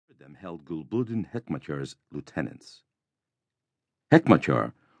them held Gulbuddin Hekmatyar's lieutenants.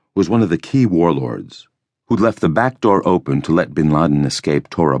 Hekmatyar was one of the key warlords who'd left the back door open to let bin Laden escape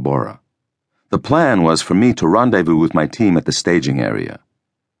Tora Bora. The plan was for me to rendezvous with my team at the staging area.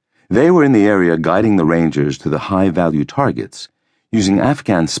 They were in the area guiding the Rangers to the high-value targets, using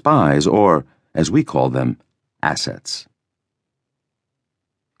Afghan spies or, as we call them, assets.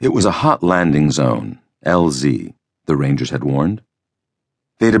 It was a hot landing zone, LZ, the Rangers had warned.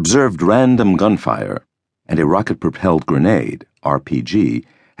 They'd observed random gunfire, and a rocket-propelled grenade, RPG,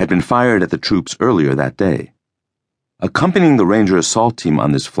 had been fired at the troops earlier that day. Accompanying the Ranger assault team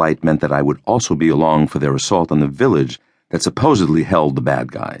on this flight meant that I would also be along for their assault on the village that supposedly held the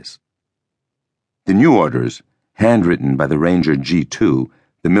bad guys. The new orders, handwritten by the Ranger G2,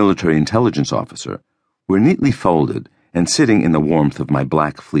 the military intelligence officer, were neatly folded and sitting in the warmth of my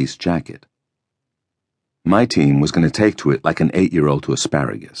black fleece jacket. My team was going to take to it like an 8-year-old to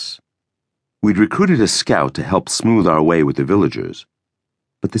asparagus. We'd recruited a scout to help smooth our way with the villagers,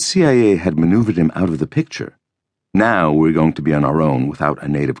 but the CIA had maneuvered him out of the picture. Now we were going to be on our own without a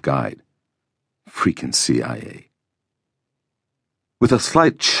native guide. Freaking CIA. With a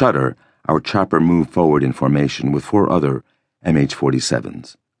slight shudder, our chopper moved forward in formation with 4 other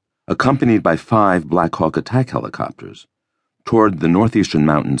MH-47s, accompanied by 5 Black Hawk attack helicopters, toward the northeastern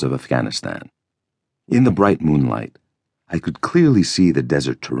mountains of Afghanistan. In the bright moonlight, I could clearly see the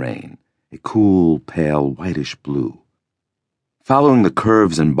desert terrain, a cool, pale, whitish blue. Following the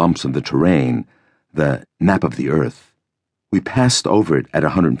curves and bumps of the terrain, the nap of the earth, we passed over it at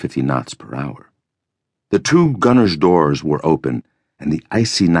 150 knots per hour. The 2 gunners' doors were open, and the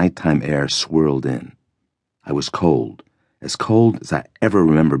icy nighttime air swirled in. I was cold as I ever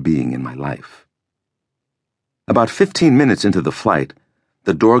remember being in my life. About 15 minutes into the flight,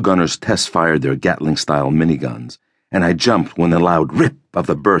 the door gunners test-fired their Gatling-style miniguns, and I jumped when the loud rip of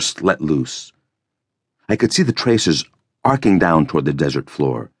the burst let loose. I could see the tracers arcing down toward the desert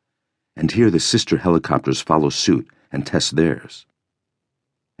floor, and hear the sister helicopters follow suit and test theirs.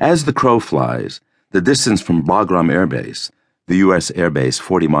 As the crow flies, the distance from Bagram Air Base, the U.S. Air Base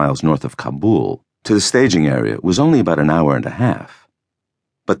 40 miles north of Kabul, to the staging area was only about an hour and a half.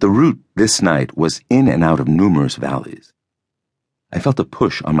 But the route this night was in and out of numerous valleys. I felt a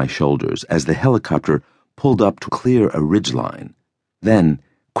push on my shoulders as the helicopter pulled up to clear a ridgeline. Then,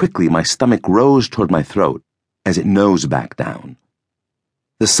 quickly, my stomach rose toward my throat as it nosed back down.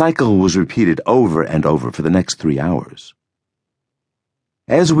 The cycle was repeated over and over for the next 3 hours.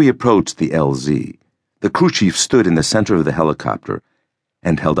 As we approached the LZ, the crew chief stood in the center of the helicopter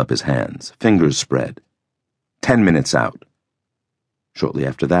and held up his hands, fingers spread. 10 minutes out. Shortly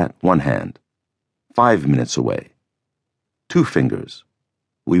after that, 1 hand. 5 minutes away. 2 fingers.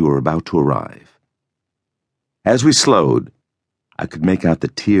 We were about to arrive. As we slowed, I could make out the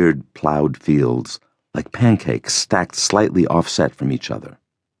tiered, plowed fields, like pancakes stacked slightly offset from each other.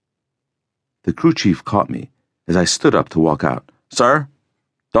 The crew chief caught me as I stood up to walk out. "Sir,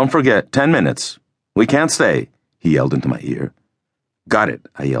 don't forget, 10 minutes. We can't stay," he yelled into my ear. "Got it,"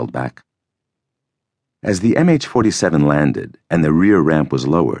 I yelled back. As the MH-47 landed and the rear ramp was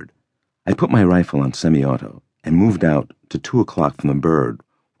lowered, I put my rifle on semi-auto and moved out to 2 o'clock from the bird,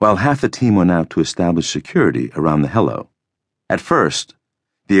 while half the team went out to establish security around the helo. At first,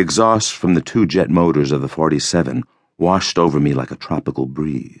 the exhaust from the 2 jet motors of the 47 washed over me like a tropical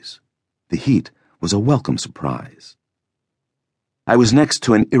breeze. The heat was a welcome surprise. I was next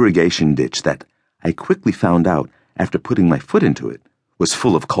to an irrigation ditch that, I quickly found out after putting my foot into it, was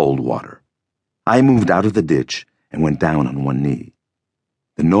full of cold water. I moved out of the ditch and went down on 1 knee.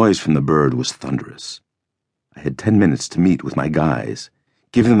 The noise from the bird was thunderous. I had 10 minutes to meet with my guys,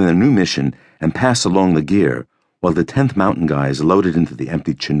 give them their new mission, and pass along the gear while the 10th Mountain guys loaded into the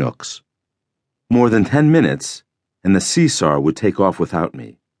empty Chinooks. More than 10 minutes, and the CSAR would take off without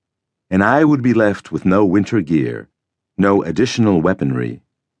me, and I would be left with no winter gear, no additional weaponry,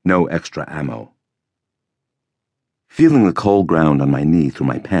 no extra ammo. Feeling the cold ground on my knee through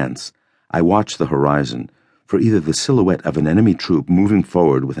my pants, I watched the horizon for either the silhouette of an enemy troop moving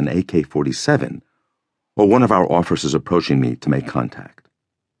forward with an AK-47 or one of our officers approaching me to make contact.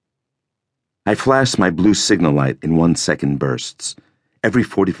 I flashed my blue signal light in 1-second bursts, every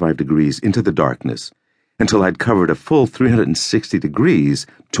 45 degrees into the darkness, until I'd covered a full 360 degrees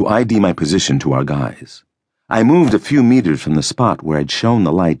to ID my position to our guys. I moved a few meters from the spot where I'd shown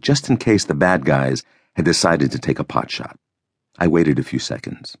the light just in case the bad guys had decided to take a pot shot. I waited a few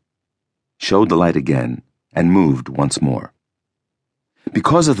seconds, showed the light again, and moved once more.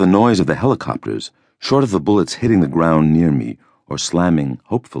 Because of the noise of the helicopters, short of the bullets hitting the ground near me or slamming,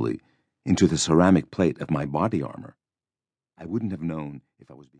 hopefully, into the ceramic plate of my body armor, I wouldn't have known if I was